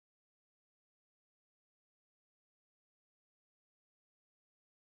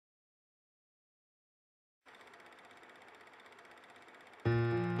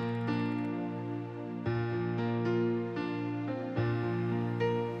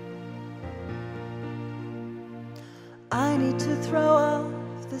I need to throw off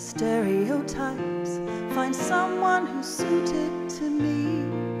the stereotypes, find someone who's suited to me.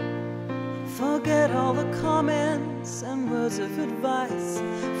 Forget all the comments and words of advice,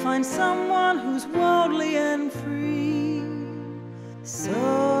 find someone who's worldly and free. So,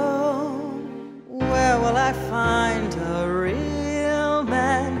 where will I find a real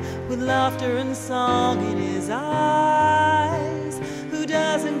man with laughter and song in his eyes, who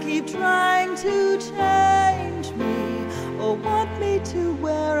doesn't keep trying to change me or want me to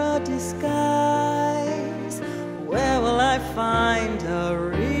wear a disguise? Where will I find a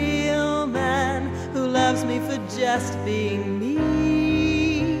real man who loves me for just being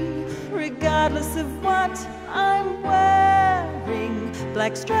me, regardless of what I'm wearing,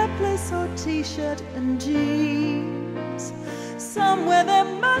 black strapless or t-shirt and jeans? Somewhere there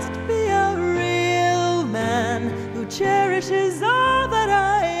must be a real man who cherishes all that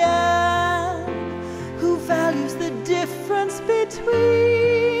I am, who values the difference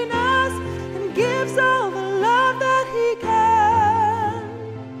between us and gives all the love that he can.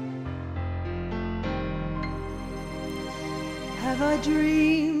 Have I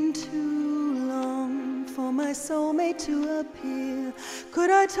dreamed too long for my soulmate to appear? Could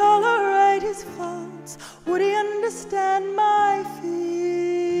I tolerate his faults? Would he understand my fear?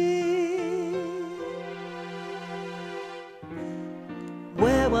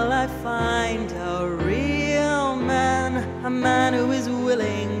 Where will I find a real man, a man who is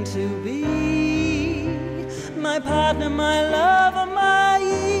willing to be my partner, my lover, my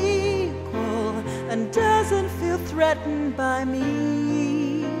equal, and doesn't feel threatened by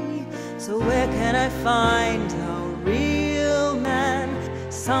me? So where can I find a real man,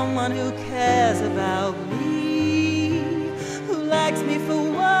 someone who cares about me, who likes me for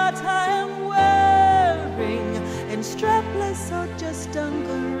what I am wearing, in strapless or just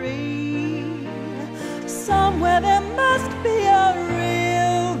dungaree? Somewhere there must be a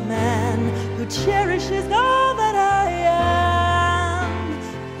real man who cherishes all that I am,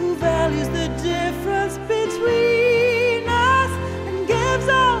 who values the difference between us and gives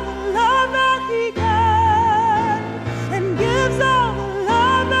all the love that he can, and gives all the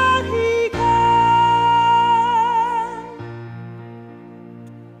love that he can.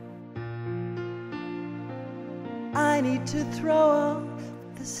 I need to throw off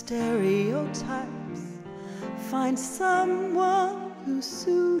the stereotypes, find someone who's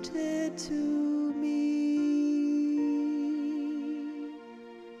suited to me.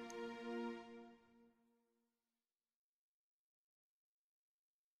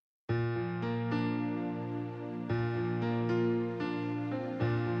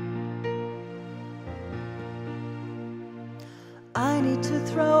 I need to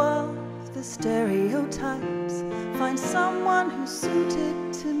throw off the stereotypes, find someone who's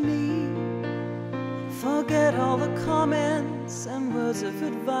suited to me. Forget all the comments and words of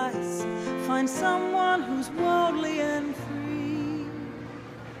advice, find someone who's worldly and free.